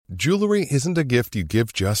Jewelry isn't a gift you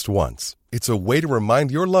give just once. It's a way to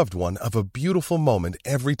remind your loved one of a beautiful moment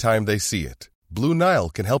every time they see it. Blue Nile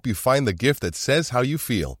can help you find the gift that says how you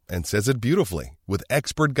feel and says it beautifully, with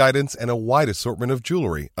expert guidance and a wide assortment of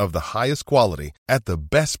jewelry of the highest quality at the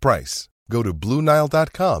best price. Go to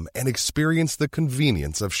BlueNile.com and experience the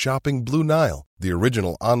convenience of shopping Blue Nile, the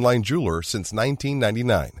original online jeweler since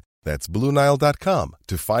 1999. That's BlueNile.com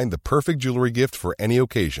to find the perfect jewelry gift for any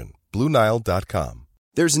occasion. BlueNile.com.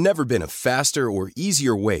 There's never been a faster or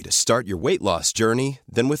easier way to start your weight loss journey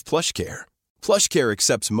than with PlushCare. PlushCare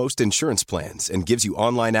accepts most insurance plans and gives you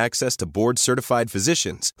online access to board-certified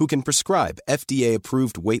physicians who can prescribe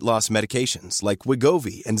FDA-approved weight loss medications like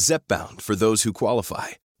Wegovy and Zepbound for those who qualify.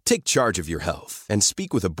 Take charge of your health and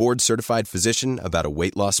speak with a board-certified physician about a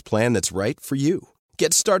weight loss plan that's right for you.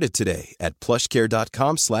 Get started today at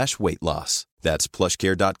plushcare.com/weight loss. That's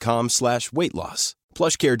plushcare.com/weight loss.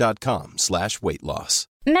 plushcare.com/weight loss.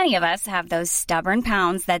 Many of us have those stubborn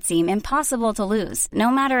pounds that seem impossible to lose,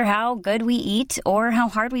 no matter how good we eat or how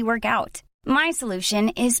hard we work out. My solution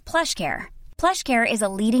is PlushCare. PlushCare is a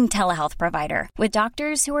leading telehealth provider with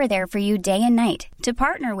doctors who are there for you day and night to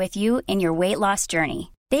partner with you in your weight loss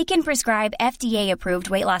journey. They can prescribe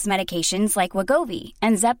FDA-approved weight loss medications like Wegovy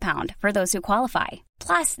and Zepbound for those who qualify.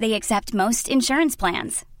 Plus, they accept most insurance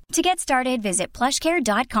plans. To get started, visit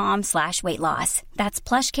plushcare.com/weight loss. That's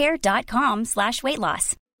plushcare.com/weight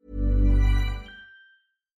loss.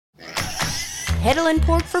 Peddling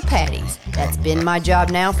pork for Patty's. That's been my job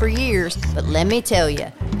now for years, but let me tell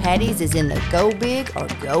you, Patty's is in the go big or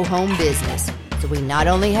go home business. So we not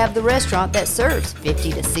only have the restaurant that serves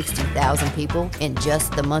 50 to 60,000 people in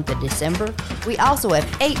just the month of December, we also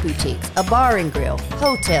have 8 boutiques, a bar and grill,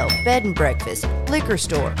 hotel, bed and breakfast, liquor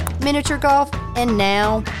store, miniature golf, and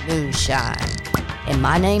now moonshine. And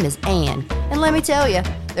my name is Ann, and let me tell you,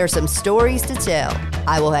 there's some stories to tell.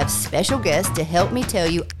 I will have special guests to help me tell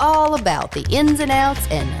you all about the ins and outs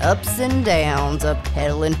and ups and downs of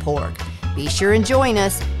peddling pork. Be sure and join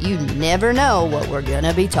us. You never know what we're going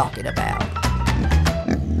to be talking about.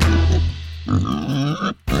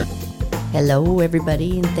 Hello,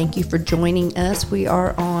 everybody, and thank you for joining us. We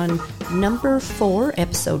are on number 4,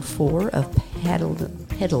 episode 4 of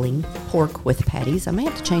Peddling Pork with Patties. I may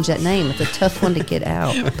have to change that name. It's a tough one to get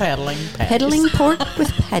out. Peddling Pork with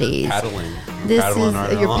Patties.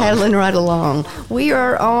 You're paddling right along. We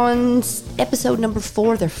are on episode number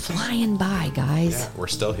 4. They're flying by, guys. Yeah, we're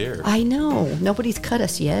still here. I know. Nobody's cut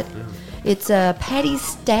us yet. Yeah. It's Patty's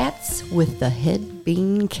Stats with the Head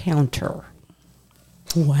Bean Counter.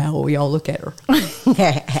 Wow, we all look at her.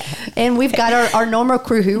 And we've got our normal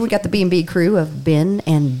crew here. We got the B&B crew of Ben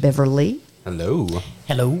and Beverly. Hello.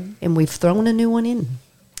 And we've thrown a new one in.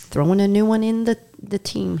 The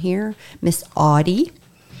team here. Miss Audie.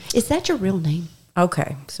 Is that your real name?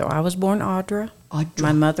 Okay, so I was born Audra.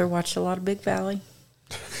 My mother watched a lot of Big Valley.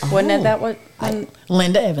 Oh. Wasn't that what?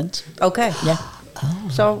 Linda Evans. Okay. Yeah. Oh.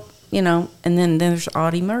 So, you know, and then there's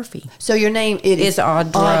Audie Murphy. So your name is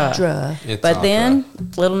Audra. But Audra. then,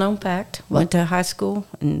 little known fact, went to high school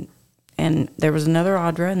and there was another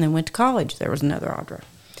Audra, and then went to college. There was another Audra.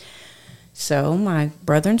 So my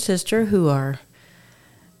brother and sister, who are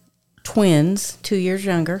twins, 2 years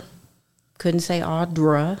younger, couldn't say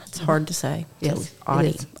Audra. It's hard to say. Yes, so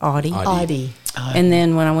Audie. And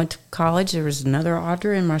then when I went to college, there was another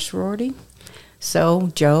Audra in my sorority. So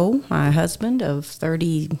Joe, my husband of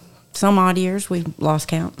 30-some odd years, we lost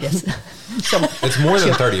count. Yes. It's more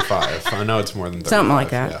than 35. I know it's more than 35. Something like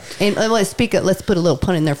that. Yeah. And let's put a little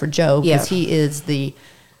pun in there for Joe, because he is the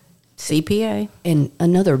CPA. And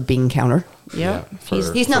another bean counter. Yep.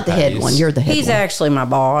 Yeah, he's not the head one. You're the head one. He's actually my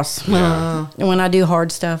boss. Yeah. And when I do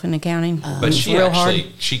hard stuff in accounting, but she real actually,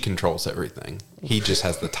 hard. she controls everything. He just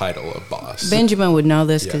has the title of boss. Benjamin would know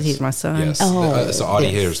this because he's my son. Yes. So Audie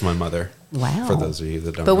here is my mother. Wow. For those of you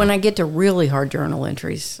that don't know. But when I get to really hard journal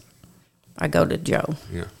entries, I go to Joe.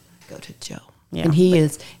 Yeah. Go to Joe. Yeah. And he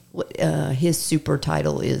is, his super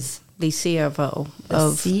title is? The CFO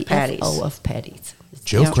of Patty's.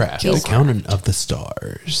 Joe Kraft, accountant of the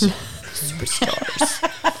stars. Superstars.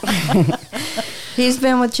 He's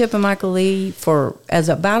been with Chip and Michael Lee for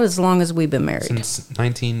about as long as we've been married. Since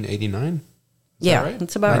 1989? Yeah, right?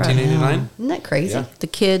 It's about 1989? right. Isn't that crazy? Yeah. The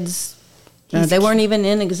kids, they weren't even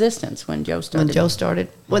in existence when Joe started.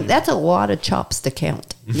 Well, that's a lot of chops to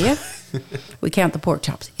count. Yeah. We count the pork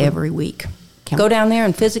chops every week. Go down there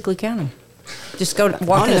and physically count them. Just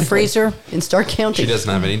walk in the freezer and start counting. She doesn't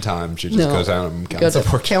have any time. She just goes out and counts the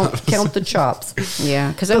pork chops. Count the chops.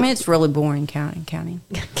 Yeah, because it's really boring counting.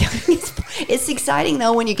 It's exciting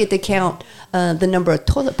though when you get to count the number of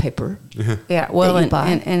toilet paper. Yeah, well,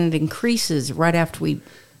 and it increases right after we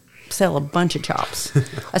sell a bunch of chops.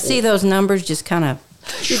 I see those numbers just kind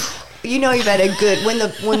of. You know you've had a good when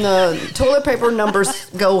the toilet paper numbers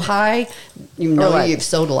go high. You know you've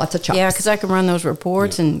sold lots of chops. Yeah, because I can run those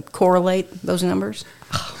reports and correlate those numbers.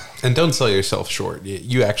 And don't sell yourself short.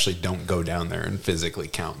 You actually don't go down there and physically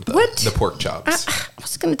count the pork chops. I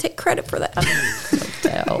was going to take credit for that.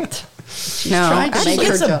 Doubt. She's No, trying to She make her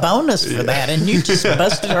gets a job. bonus for that, and you just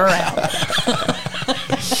busted her out.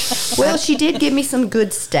 Well, she did give me some good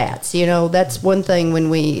stats. You know, that's one thing when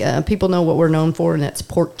we people know what we're known for, and that's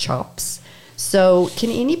pork chops. So, can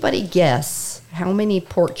anybody guess how many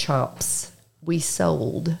pork chops we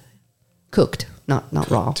sold, cooked, not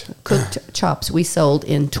raw, cooked chops we sold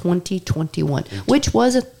in 2021, which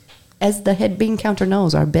was, as the head bean counter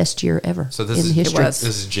knows, our best year ever So this in is history. This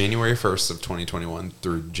is January 1st of 2021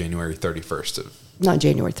 through January 31st of. Not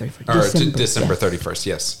January 31st. Or December yeah. 31st.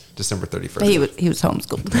 Yes, December 31st. He was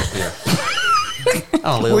homeschooled. Yeah.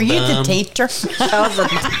 Oh, Were you the teacher?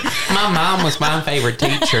 My mom was my favorite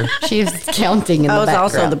teacher. She was counting in the I was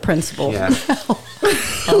background. also the principal. Yeah.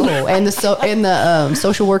 Oh, and the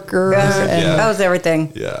social worker. And, That was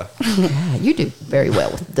everything. Yeah. yeah, you do very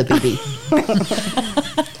well with the BB.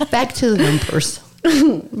 Back to the numbers.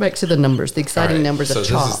 Back to the numbers. The exciting All right, numbers of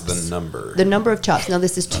chops. So this is the number. The number of chops. Now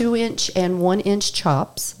this is 2-inch and 1-inch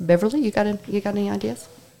chops. Beverly, you got any ideas?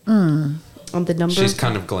 On the number. She's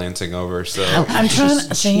kind of glancing over, so I'm trying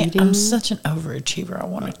to see. cheating. I'm such an overachiever. I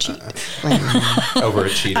want to cheat.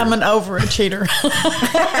 overachiever. I'm an overachiever.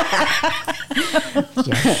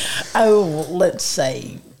 Oh, let's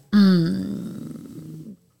say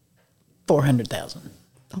 400,000.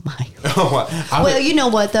 Oh my. Well, You know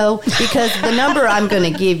what though? Because the number I'm going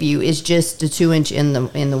to give you is just the 2-inch in the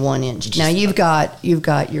 1-inch. Now you've got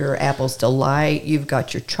your Apple's Delight, you've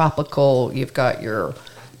got your Tropical, you've got your.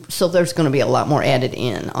 So there's going to be a lot more added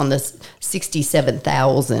in on this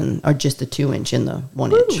 67,000 or just the 2-inch in the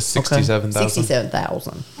 1-inch. 67,000?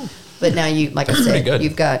 67,000. But now you, like I pretty said, good.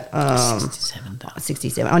 you've got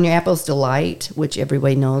 67 on your Apple's Delight, which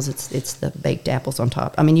everybody knows it's the baked apples on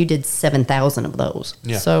top. I mean, you did 7,000 of those.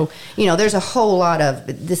 Yeah. So there's a whole lot of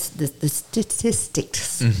the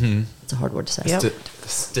statistics. Mm-hmm. It's a hard word to say. Yep.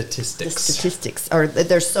 Statistics. The statistics are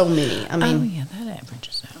there's so many. I mean, Oh yeah, that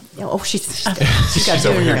averages out. she's got She's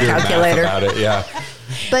over here her doing math calculator. about it. Yeah.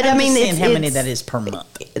 but I'm I mean, just it's seeing how many it's- that is per month.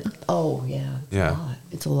 Oh yeah, Yeah.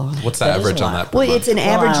 it's a lot. What's the That is average a on lot. that? per Well, month? it's an Well,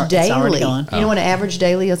 average it's already daily. gone. You know what an average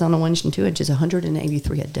daily is on a 1-inch and 2-inch is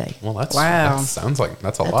 183 a day. Well, Wow. that sounds like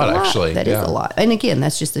that's a lot, actually. That is a lot. And again,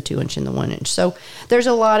 that's just the 2-inch and the 1-inch. So there's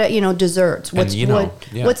a lot of, desserts. What's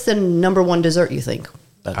what's the number one dessert you think?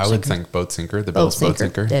 I would think boat sinker, the Bill's boat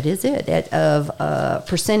sinker. That is it. Of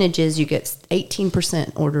percentages, you get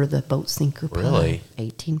 18% order the boat sinker pie. Really?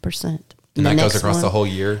 18%. And that The goes next across the one- whole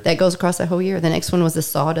year? That goes across the whole year. The next one was the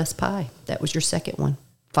sawdust pie. That was your second one,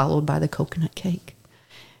 followed by the coconut cake.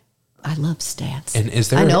 I love stats. And is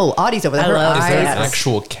there I know Audie's over there. Her Is there an eyes.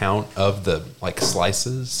 actual count of the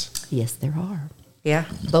slices? Yes, there are. Yeah.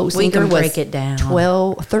 Boat We sinker can was break it down.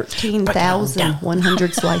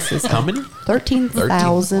 13,100 slices. How many?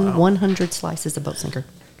 13,100 slices of boat sinker.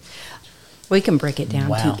 We can break it down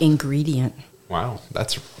Wow. to ingredient. Wow,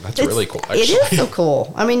 that's really cool. Actually. It is so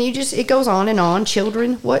cool. I mean, it goes on and on.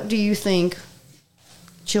 Children, what do you think?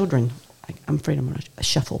 Children, I'm afraid I'm going to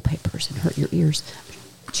shuffle papers and hurt your ears.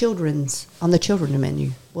 On the children's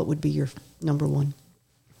menu, what would be your number one?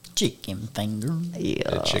 Chicken finger. Yeah,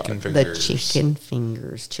 The chicken The fingers. chicken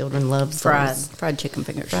fingers. Children love those. Fried chicken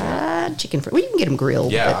fingers. Fried chicken. Well, you can get them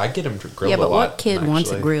grilled. Yeah, but I get them grilled Yeah, but a lot. what kid wants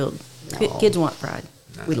it actually. grilled? Kids want fried.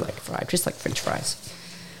 we like fried, just like French fries.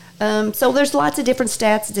 So there's lots of different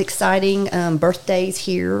stats. It's exciting. Birthdays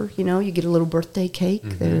here, you get a little birthday cake.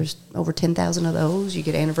 Mm-hmm. There's over 10,000 of those. You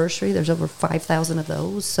get anniversary. There's over 5,000 of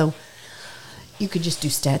those. So you could just do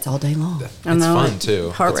stats all day long. It's fun too.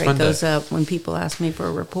 Heart It's rate fun to- goes up when people ask me for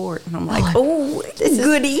a report, and I'm like, "Oh, This is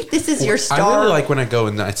goody!" This is your I star. really like when I go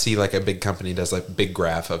and I see like a big company does like a big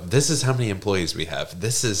graph of this is how many employees we have.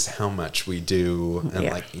 This is how much we do, and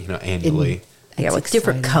Yeah. annually. Yeah, It's with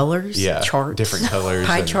different exciting. colors, Yeah, charts, different colors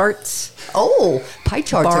pie and- charts, Oh, pie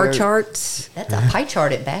charts. bar charts. That's a pie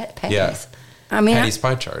chart at Patty's. Yeah. I mean, Patty's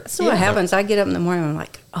pie chart. so what happens? I get up in the morning, and I'm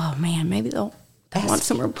like, "Oh man, maybe they'll want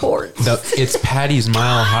some reports." No, it's Patty's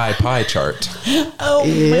Mile High pie chart. Oh,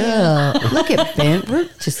 Yeah. Look at Ben.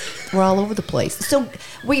 We're all over the place. So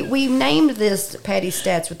we named this Patty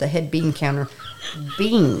Stats with the head bean counter.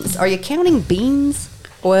 Beans. Are you counting beans?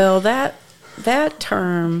 Well, that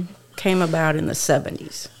term came about in the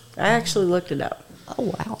 70s. I actually looked it up Oh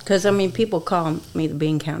wow. because people call me the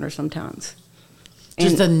bean counter sometimes.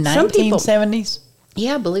 just the some people- 1970s.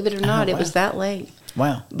 Yeah, believe it or not, it wow. was that late.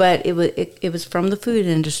 Wow. But it was from the food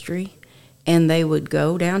industry, and they would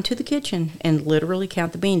go down to the kitchen and literally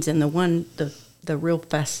count the beans. And the real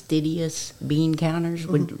fastidious bean counters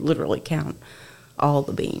would literally count all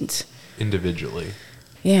the beans individually.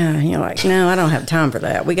 Yeah, and you're like, no, I don't have time for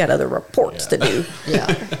that. We got other reports to do.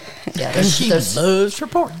 And she loves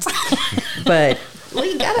reports. But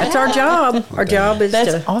that's our job. Our job is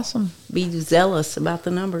That's to awesome. be zealous about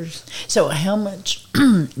the numbers. So how much,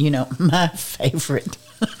 my favorite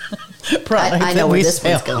product I know that where we this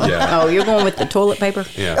sell. one's going. Yeah. Oh, you're going with the toilet paper?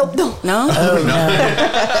 Yeah. Oh, no. No? Oh,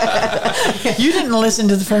 no. You didn't listen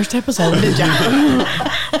to the first episode, did you?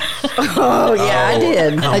 Oh, yeah,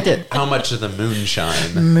 I did. How much of the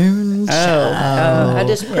moonshine? Moonshine. I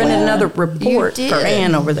just printed another report for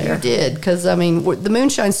Ann over there. You did, because, the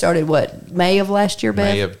moonshine started, May of last year,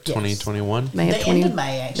 Beth? May of 2021? May of The 20, end of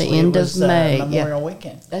May, actually. The end It was, of May, Memorial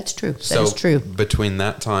Weekend. That's true. That So is true. between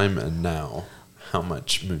that time and now, how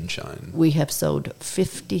much moonshine? We have sold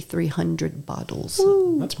 5,300 bottles.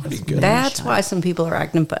 That's pretty good. That's why some people are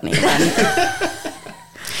acting funny.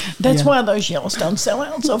 That's why those Yellowstones sell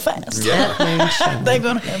out so fast. Yeah. Moonshine. They're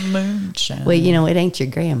going to have moonshine. Well, it ain't your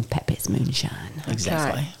grandpappy's moonshine.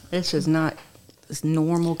 Exactly. Right. This is not this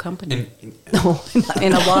normal company. No,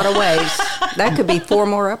 In a lot of ways. That could be 4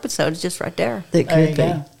 more episodes just right there. that There you could be.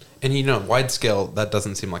 go. And wide scale, that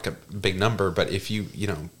doesn't seem like a big number, but if you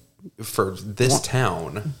for this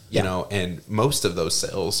town, and most of those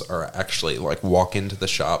sales are actually like walk into the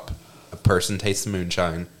shop, a person tastes the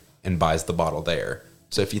moonshine and buys the bottle there.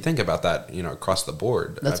 So if you think about that, across the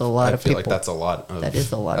board, That's a lot of I feel like people. that's a lot of That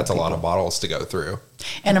is a lot of That's a lot people. of bottles to go through.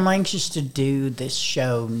 And I'm anxious to do this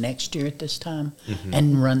show next year at this time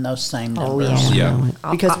and run those same numbers. Oh, yeah.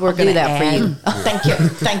 Yeah. Because we're I'll going do to that for you. Thank you.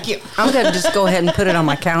 Thank you. I'm going to just go ahead and put it on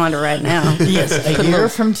my calendar right now. Yes, a Put year little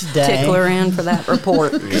from today. Tickler in for that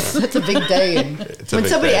report. That's a big day. And a when big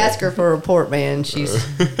somebody day. asks her for a report, man, she's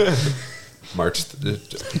March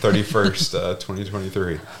 31st,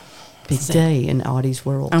 2023. big day in Audie's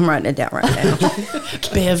world. I'm writing it down right now.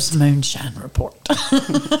 Bev's Moonshine Report.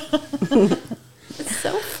 It's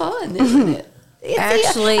so fun, isn't it?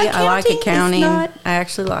 Actually, I like accounting. It's not, I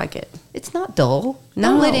actually like it. it's not dull. No.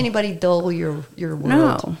 Don't let anybody dull your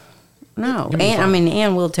world. No.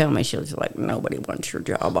 Ann will tell me, she'll just like, nobody wants your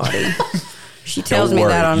job, Audie. She tells me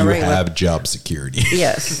that on the regular. job security.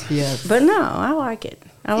 Yes. Yes. But no, I like it.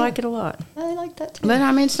 I like it a lot. I like that too. But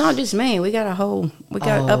it's not just me. We got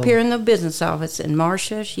up here in the business office, and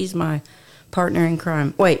Marcia, she's my partner in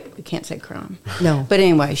crime. Wait, we can't say crime. No. But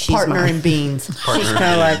anyway, she's Partner my, in beans. She's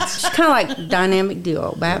kind of like dynamic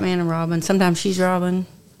duo, Batman and Robin. Sometimes she's Robin,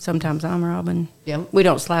 sometimes I'm Robin. Yep. We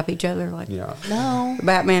don't slap each other like Yeah. No.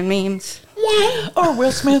 Batman memes. Or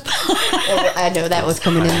Will Smith. I know that was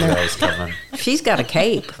coming in That there. was coming. She's got a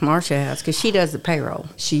cape, Marcia has, because she does the payroll.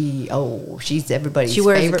 She's everybody's She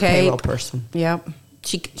wears a favorite cape. payroll person. Yep.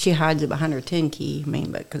 She hides it behind her 10 key,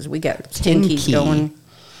 because we got 10 10 keys key. going.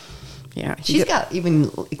 Yeah. She's got even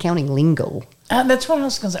accounting lingo. That's what I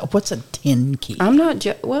was going to say. What's a 10 key? I'm not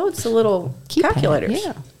it's a little Keypad, calculators.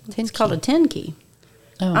 yeah. 10 It's called a key. 10 key.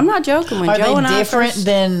 Oh. I'm not joking. When Are Joe and they I different first,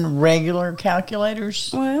 than regular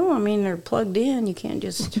calculators? well, they're plugged in. You can't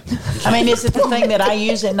just. I mean, is it the thing that I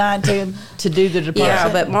use at night to do the deposit?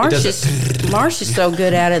 Yeah, but Marcia's so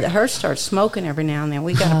good at it that hers starts smoking every now and then.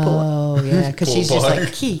 We got to pull it. Oh yeah, because she's just Pull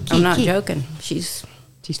like key. I'm not key. joking. She's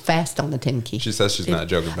She's fast on the 10 key. She says she's not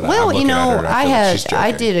joking, but Well, I'm looking at her and I feel like she's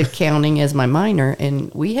I joking. did accounting as my minor,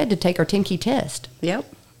 and we had to take our 10 key test. yep.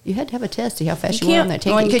 You had to have a test to see how fast you were on that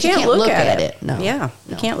 10 key you because you can't look at it. No, Yeah,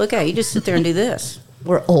 you can't look at it. You just sit there and do this.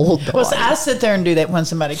 We're old. Though. Well, so I sit there and do that when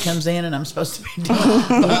somebody comes in and I'm supposed to be doing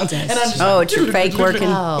and I'm just Oh, it's your fake working.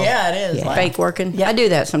 Oh. Yeah, it is. Yeah. Like, Fake working. Yeah. I do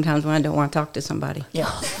that sometimes when I don't want to talk to somebody. Yeah.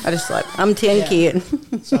 I just I'm 10 keying.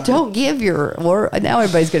 Don't give your word. Now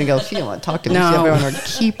everybody's going to go, she don't want to talk to me. No. She's over on her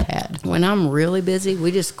keypad. When I'm really busy,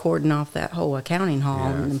 we just cordon off that whole accounting hall,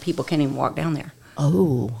 and then people can't even walk down there.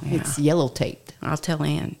 Oh, Yeah. it's yellow taped. I'll tell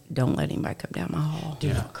Ann, don't let anybody come down my hall.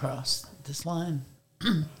 Do not cross this line.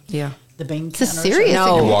 Yeah. The bean It's a counters serious.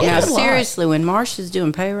 are- No, walk now in. seriously, when Marcia's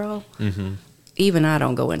doing payroll, even I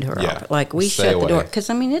don't go into her Yeah. office. Like, we Stay shut the away. door. Because,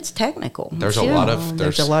 it's technical. There's a She lot don't- of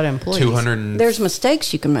there's a lot of employees. 200. There's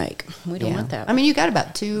mistakes you can make. We don't Yeah. want that. I mean, you got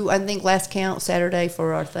about I think last count Saturday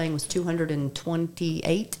for our thing was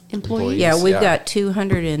 228 employees. yeah, we've Yeah. got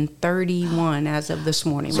 231 as of this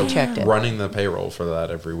morning. We checked it. running the payroll for that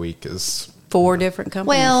every week is 4 different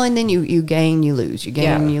companies. Well, and then you gain, you lose. You gain,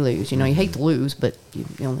 Yeah. you lose. You know, you hate to lose, but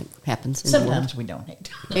it only happens in the world. Sometimes we don't hate.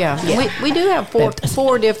 yeah. We do have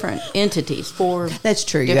four different entities. That's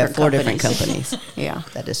true. You have 4 different companies. Yeah.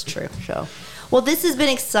 That is true. So, Well, this has been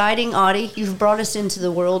exciting, Audie. You've brought us into the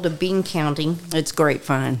world of bean counting. It's great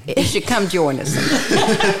fun. You should come join us.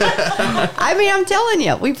 I mean, I'm telling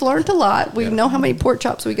you, we've learned a lot. We know how many pork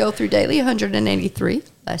chops we go through daily, 183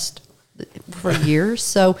 for years.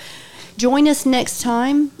 So join us next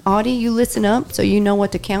time. Audie, you listen up so you know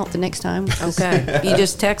what to count the next time. Okay. You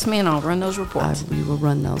just text me and I'll run those reports. We will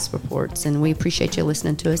run those reports. And we appreciate you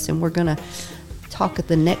listening to us. And we're going to talk at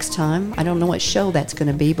the next time. I don't know what show that's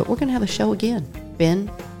going to be, but we're going to have a show again.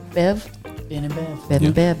 Ben, Bev, Ben and Bev. Bev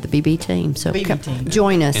and Bev, the BB team. So BB team.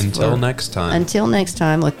 Join us. Until next time. Until next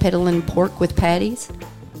time with Peddling Pork with Patties.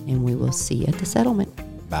 And we will see you at the settlement.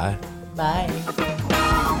 Bye. Bye.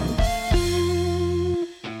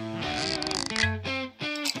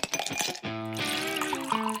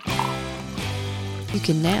 You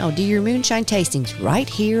can now do your moonshine tastings right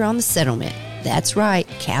here on the settlement. That's right,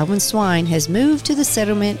 Calvin Swine has moved to the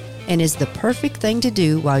settlement and is the perfect thing to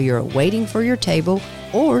do while you're waiting for your table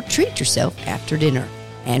or treat yourself after dinner.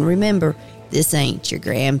 And remember, this ain't your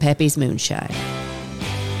grandpappy's moonshine.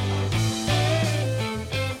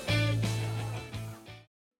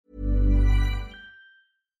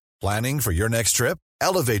 Planning for your next trip?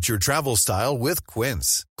 Elevate your travel style with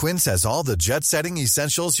Quince. Quince has all the jet-setting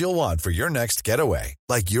essentials you'll want for your next getaway,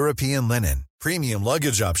 like European linen, premium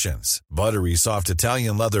luggage options, buttery soft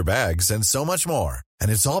Italian leather bags, and so much more. And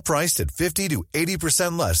it's all priced at 50 to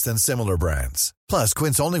 80% less than similar brands. Plus,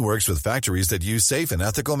 Quince only works with factories that use safe and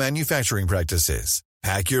ethical manufacturing practices.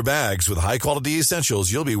 Pack your bags with high-quality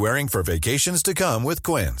essentials you'll be wearing for vacations to come with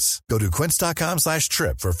Quince. Go to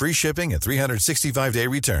quince.com/trip for free shipping and 365-day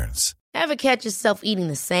returns. Ever catch yourself eating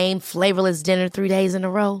the same flavorless dinner 3 days in a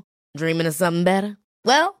row? Dreaming of something better?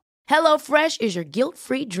 Well, HelloFresh is your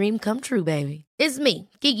guilt-free dream come true, baby. It's me,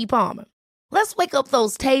 Keke Palmer. Let's wake up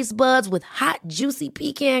those taste buds with hot, juicy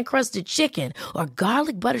pecan-crusted chicken or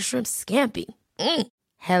garlic butter shrimp scampi.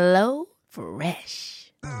 Hello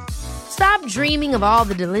Fresh. Stop dreaming of all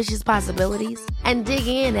the delicious possibilities and dig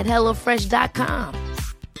in at HelloFresh.com.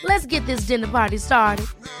 Let's get this dinner party started.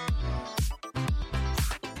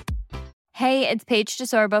 Hey, it's Paige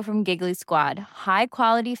DeSorbo from Giggly Squad. High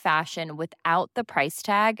quality fashion without the price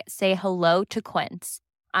tag. Say hello to Quince.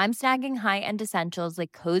 I'm snagging high-end essentials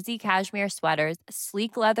like cozy cashmere sweaters,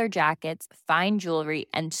 sleek leather jackets, fine jewelry,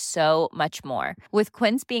 and so much more. With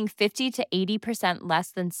Quince being 50 to 80% less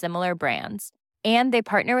than similar brands. And they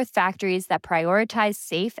partner with factories that prioritize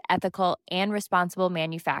safe, ethical, and responsible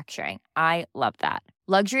manufacturing. I love that.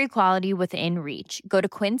 Luxury quality within reach. Go to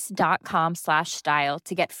quince.com/style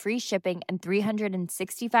to get free shipping and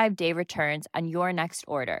 365-day returns on your next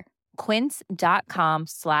order.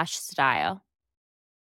 Quince.com/style.